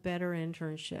produce a better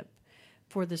internship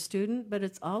for the student, but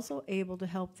it's also able to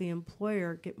help the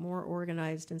employer get more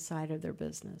organized inside of their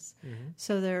business.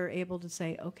 So they're able to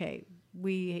say, okay,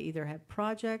 we either have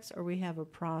projects or we have a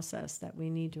process that we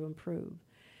need to improve.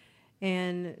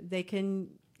 And they can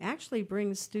actually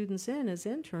brings students in as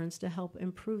interns to help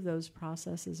improve those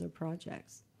processes or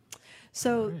projects.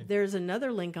 So there's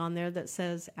another link on there that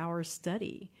says Our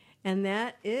Study, and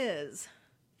that is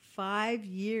 5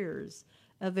 years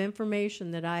of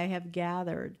information that I have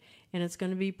gathered, and it's going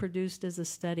to be produced as a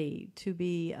study to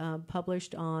be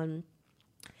published on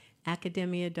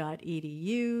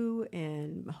academia.edu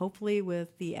and hopefully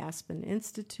with the Aspen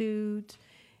Institute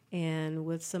and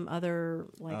with some other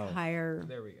higher...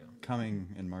 There we go. Coming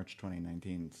in March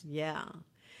 2019. Yeah.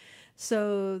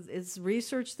 So it's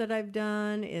research that I've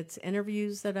done, it's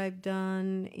interviews that I've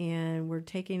done, and we're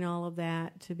taking all of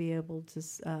that to be able to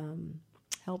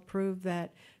help prove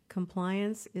that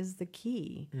compliance is the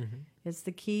key. Mm-hmm. It's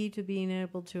the key to being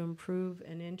able to improve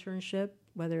an internship,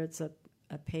 whether it's a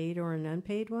paid or an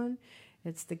unpaid one.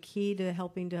 It's the key to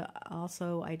helping to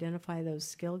also identify those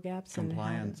skill gaps.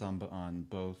 Compliance on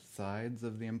both sides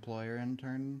of the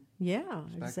employer-intern Yeah,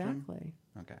 spectrum? Exactly.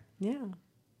 Okay. Yeah.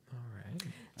 All right.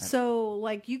 So,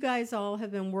 like, you guys all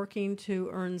have been working to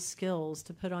earn skills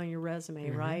to put on your resume,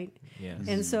 Mm-hmm. right? Yes.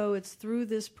 And so it's through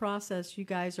this process, you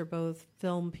guys are both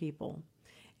film people.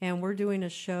 And we're doing a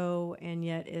show, and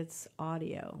yet it's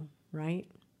audio, right?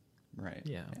 Right.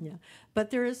 Yeah. Yeah.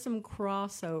 But there is some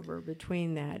crossover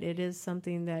between that. It is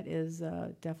something that is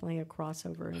definitely a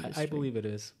crossover industry. I believe it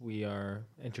is. We are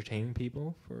entertaining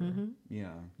people for... Mm-hmm. Yeah.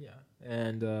 Yeah.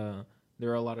 And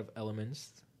there are a lot of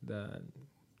elements that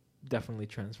definitely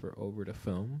transfer over to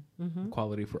film. Mm-hmm.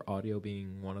 Quality for audio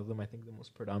being one of them. I think the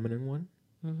most predominant one.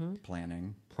 Mm-hmm.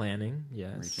 Planning,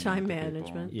 yes. Reaching Time out to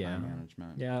management. people, Yeah. Time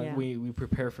management. Yeah, we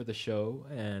prepare for the show,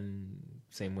 and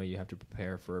same way you have to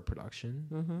prepare for a production.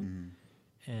 Mm-hmm.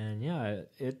 Mm-hmm. And yeah,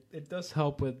 it does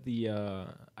help with the...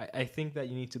 I think that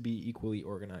you need to be equally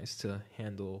organized to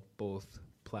handle both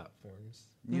platforms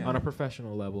on a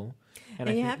professional level. And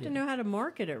you have to know how to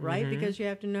market it, right? Mm-hmm. Because you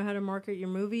have to know how to market your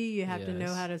movie. You have to know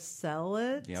Yes. how to sell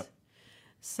it. Yep.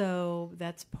 So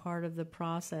that's part of the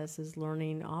process, is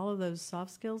learning all of those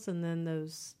soft skills and then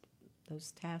those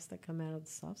tasks that come out of the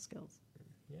soft skills.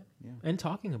 Yeah. And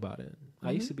talking about it.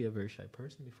 I used to be a very shy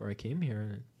person before I came here,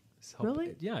 and it's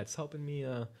Really? Yeah, it's helping me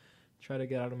try to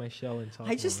get out of my shell and talk.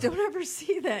 I just more. don't ever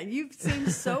see that. You seem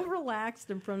so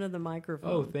relaxed in front of the microphone.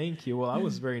 Oh, thank you. Well, I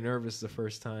was very nervous the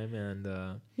first time,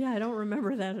 and Yeah, I don't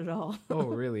remember that at all. oh,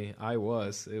 really? I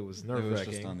was. It was nerve It was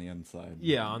wracking. just on the inside.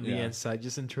 Yeah, on the inside,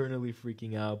 just internally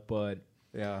freaking out. But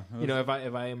Yeah. you know, if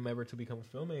I am ever to become a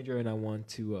film major and I want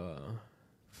to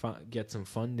get some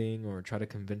funding or try to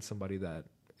convince somebody that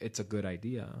it's a good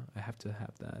idea, I have to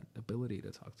have that ability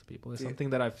to talk to people. It's something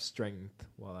that I've strengthened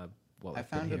while I've I been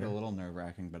found it here. a little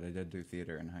nerve-wracking, but I did do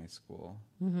theater in high school.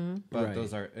 Mm-hmm. But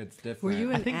Right. it's different. Were you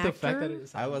an I think the fact actor? that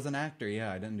it's I was an actor,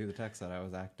 yeah. I didn't do the tech side. I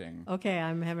was acting. Okay,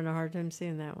 I'm having a hard time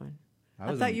seeing that one. I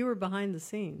was thought in- you were behind the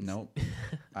scenes. Nope.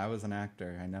 I was an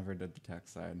actor. I never did the tech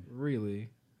side. really.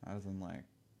 I was in like...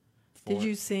 Did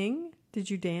you sing? Did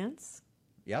you dance?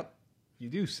 Yep. You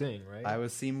do sing, right? I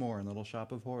was Seymour in Little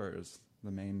Shop of Horrors,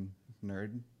 the main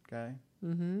nerd guy.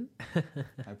 Mm-hmm.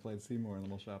 I played Seymour in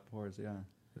Little Shop of Horrors, yeah.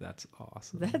 That's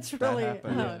awesome. That's That really,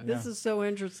 happened, this is so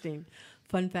interesting.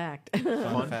 Fun fact.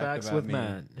 Fun fact facts about with me.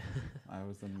 Matt. I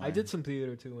was in I did some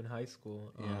theater too in high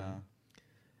school. Yeah.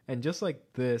 And just like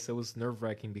this, it was nerve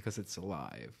wracking because it's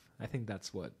live. I think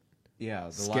that's what Yeah,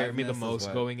 the scared me the liveness is most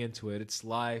what- going into it. It's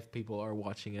live. People are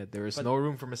watching it. There is no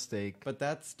room for mistake. But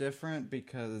that's different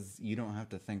because you don't have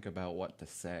to think about what to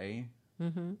say.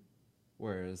 Mm-hmm.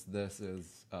 Whereas this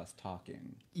is us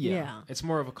talking. Yeah. It's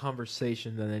more of a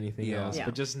conversation than anything Yeah. else. Yeah.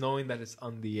 But just knowing that it's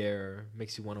on the air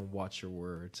makes you want to watch your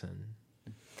words.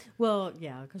 And Well,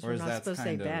 yeah, because we're Whereas not that's supposed to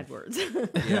say kind bad of- words.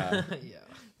 Yeah. yeah.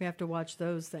 We have to watch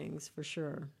those things for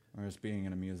sure. Whereas being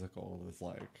in a musical is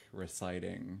like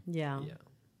reciting. Yeah. Yeah.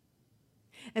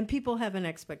 And people have an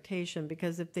expectation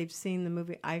because if they've seen the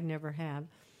movie, I never have,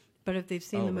 but if they've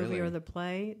seen Oh, the movie or really? the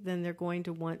play, then they're going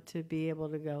to want to be able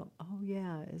to go, oh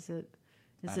yeah, is it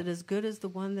as good as the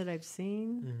one that I've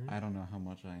seen? Mm-hmm. I don't know how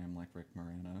much I am like Rick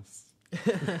Moranis.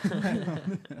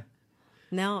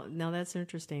 Now that's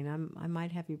interesting. I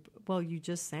might have you. Well, you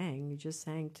just sang. You just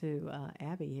sang to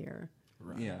Abby here.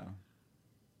 Right. Yeah.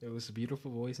 It was a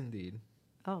beautiful voice indeed.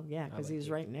 Oh yeah, because he liked was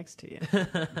it. right next to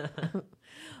you.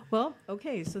 Well,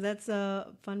 okay, so that's a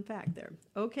fun fact there.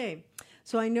 Okay,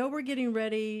 so I know we're getting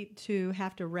ready to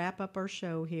have to wrap up our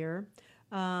show here.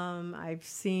 I've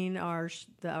seen our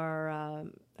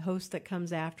host that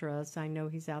comes after us. I know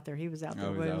he's out there. He was out there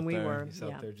Oh, he's when out we there. were. He's yeah.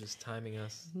 out there just timing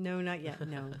us. No, not yet.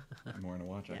 No. I'm more to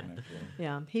watch it Yeah. actually.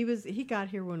 Yeah, he got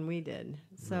here when we did.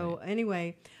 So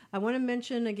anyway, I want to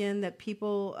mention again that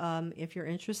people, if you're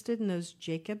interested in those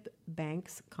Jacob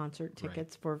Banks concert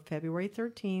tickets for February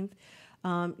 13th,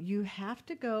 You have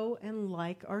to go and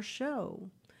like our show.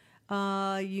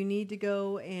 You need to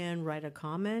go and write a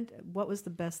comment. What was the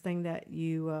best thing that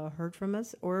you heard from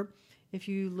us? Or if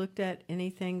you looked at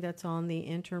anything that's on the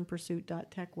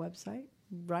internpursuit.tech website,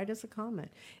 write us a comment.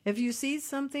 If you see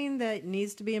something that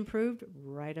needs to be improved,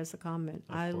 write us a comment.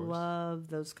 I love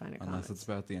those kind of comments. Unless it's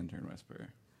about the Intern Whisperer.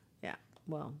 Yeah.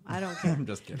 Well, I don't care. I'm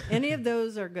just kidding. Any of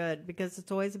those are good because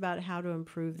it's always about how to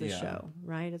improve the show,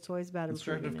 right? It's always about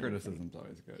improving. Constructive criticism's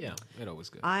always good. Yeah, it's always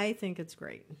good. I think it's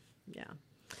great. Yeah.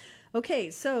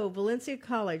 Okay, so Valencia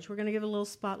College, we're going to give a little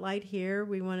spotlight here.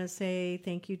 We want to say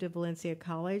thank you to Valencia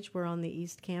College. We're on the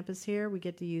East Campus here. We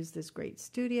get to use this great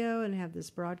studio and have this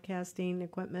broadcasting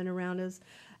equipment around us.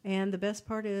 And the best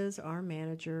part is our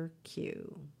manager,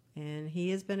 Q. And he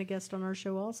has been a guest on our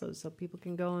show also, so people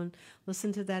can go and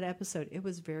listen to that episode. It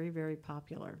was very, very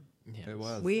popular. Yes. It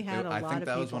was. We had a lot of people. I think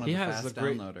that was one of the fast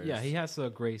downloaders. Yeah, he has a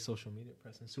great social media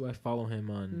presence too. I follow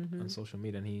him on social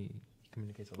media, and he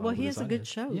communicates a lot. Well, with he his has a good audience.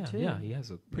 show, yeah, too. Yeah, he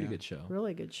has a pretty good show.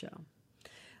 Really good show.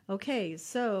 Okay,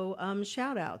 so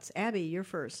shout-outs. Abby, you're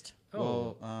first.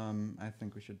 Well, I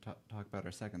think we should talk about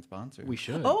our second sponsor. We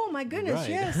should. Oh, my goodness, Right.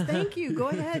 yes. Thank you. Go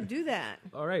ahead, do that.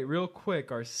 All right, real quick,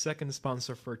 our second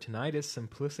sponsor for tonight is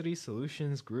Simplicity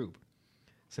Solutions Group.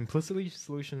 Simplicity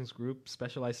Solutions Group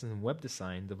specializes in web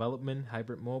design, development,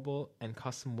 hybrid mobile, and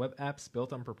custom web apps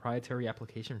built on proprietary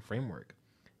application framework.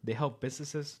 They help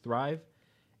businesses thrive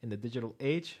in the digital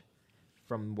age,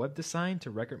 from web design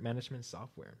to record management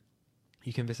software.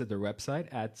 You can visit their website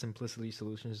at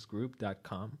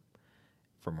simplicitysolutionsgroup.com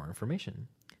for more information.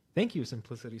 Thank you,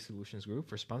 Simplicity Solutions Group,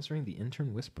 for sponsoring the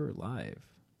Intern Whisperer Live.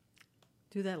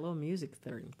 Do that little music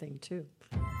thing, too.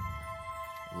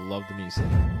 Love the music.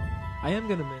 I am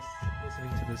going to miss listening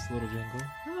to this little jingle.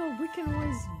 Oh, we can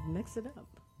always mix it up.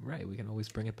 Right, we can always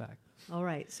bring it back. All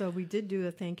right, so we did do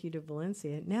a thank you to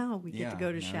Valencia. Now we get to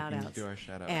go to shout-outs. Do our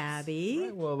shout-outs. Abby.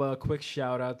 Right, well, a quick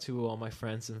shout out to all my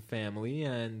friends and family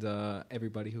and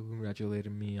everybody who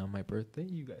congratulated me on my birthday,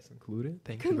 you guys included.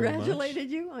 Thank you very much.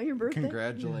 Congratulated you on your birthday?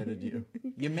 Congratulated you.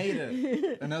 You made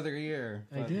it. Another year.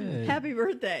 I did. Happy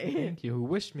birthday. Thank you. Who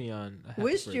wished me on a happy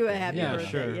Wished birthday. you a happy yeah,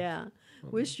 birthday. Sure. Yeah.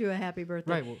 Wished you a happy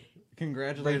birthday. Right. Well,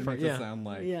 Congratulated makes yeah. it sound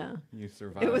like you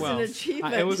survived. It was an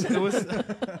achievement.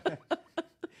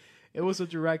 It was a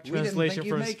direct We didn't translation think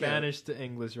you'd from make it. Spanish to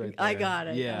English right there. I got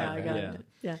it. Yeah, I got it.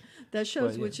 Yeah. That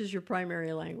shows But, yeah. which is your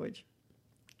primary language.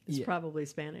 It's Yeah. probably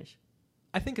Spanish.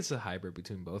 I think it's a hybrid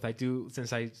between both. I do,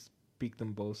 since I speak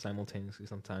them both simultaneously,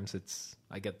 sometimes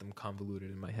I get them convoluted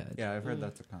in my head. Yeah, I've heard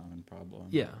that's a common problem.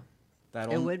 Yeah.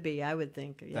 It would be, I would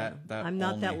think. Yeah. that I'm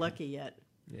not that only- lucky yet.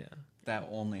 Yeah. That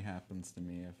only happens to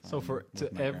me if So I'm with to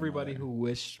my everybody grandmother. who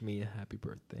wished me a happy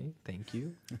birthday, thank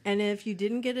you. And if you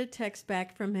didn't get a text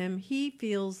back from him, he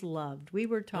feels loved. We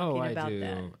were talking about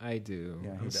that. I do.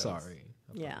 Yeah, he I'm does. sorry.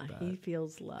 about Yeah, that. he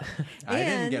feels loved. I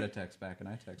didn't And get a text back, and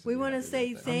I texted we you want to happy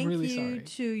say birthday. thank really you sorry.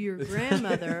 to your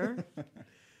grandmother.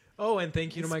 Oh, and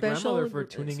thank you to my Special- grandmother for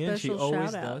tuning in. She special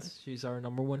always shout-out. does. She's our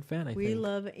number one fan, I We think.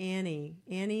 love Annie.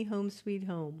 Annie, home sweet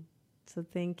home. So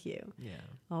thank you. Yeah.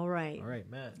 All right. All right,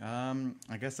 Matt.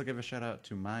 I guess I'll give a shout out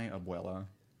to my abuela.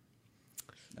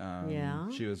 Yeah.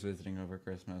 She was visiting over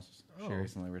Christmas. Oh. She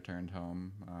recently returned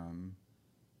home.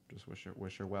 Just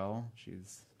wish her well.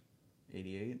 She's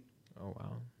 88. Oh,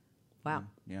 wow. Wow.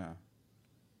 Yeah.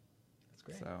 That's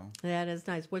great. So That is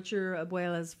nice. What's your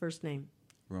abuela's first name?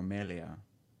 Romelia.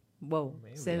 Whoa.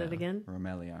 Say that Romelia. again.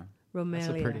 Romelia. Romelia.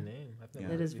 That's a pretty name. I've never Yeah.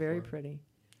 That heard is it very before. pretty.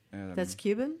 Um, That's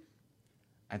Cuban?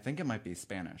 I think it might be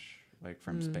Spanish, like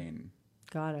from Spain.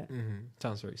 Got it. Mhm.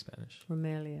 Sounds very Spanish.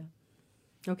 Romelia.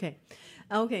 Okay.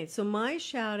 Okay, so my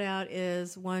shout out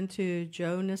is one to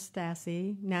Joe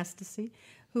Nastasi,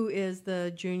 who is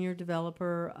the junior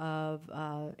developer of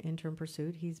Intern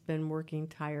Pursuit. He's been working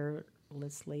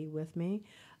tirelessly with me.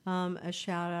 A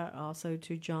shout out also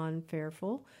to John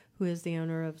Fairfull, who is the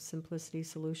owner of Simplicity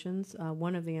Solutions,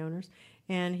 one of the owners,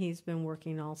 and he's been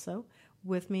working also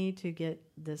with me to get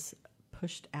this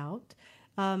pushed out.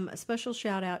 A special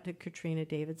shout out to Katrina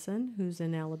Davidson, who's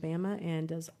in Alabama and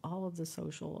does all of the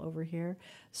social over here.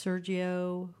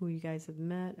 Sergio, who you guys have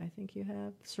met, I think you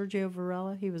have. Sergio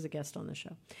Varela, he was a guest on the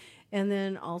show. And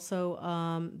then also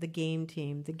the game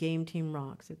team. The game team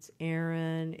rocks. It's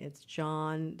Aaron, it's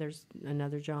John, there's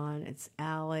another John, it's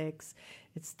Alex,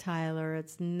 it's Tyler,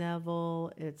 it's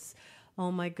Neville, it's,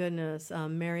 oh my goodness,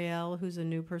 Marielle, who's a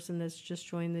new person that's just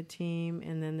joined the team.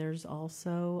 And then there's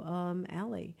also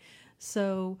Allie.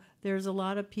 So there's a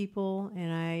lot of people,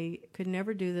 and I could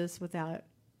never do this without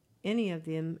any of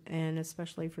them, and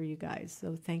especially for you guys.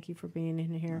 So thank you for being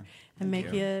in here and thank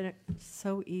making you. it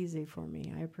so easy for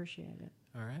me. I appreciate it.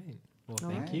 All right. Well,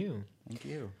 thank you. Thank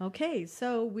you. Okay,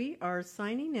 so we are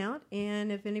signing out,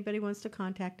 and if anybody wants to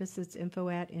contact us, it's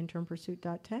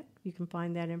info@internpursuit.tech. You can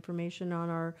find that information on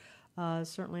our,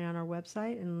 certainly on our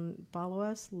website, and follow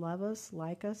us, love us,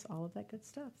 like us, all of that good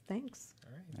stuff. Thanks.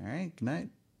 All right. Good night.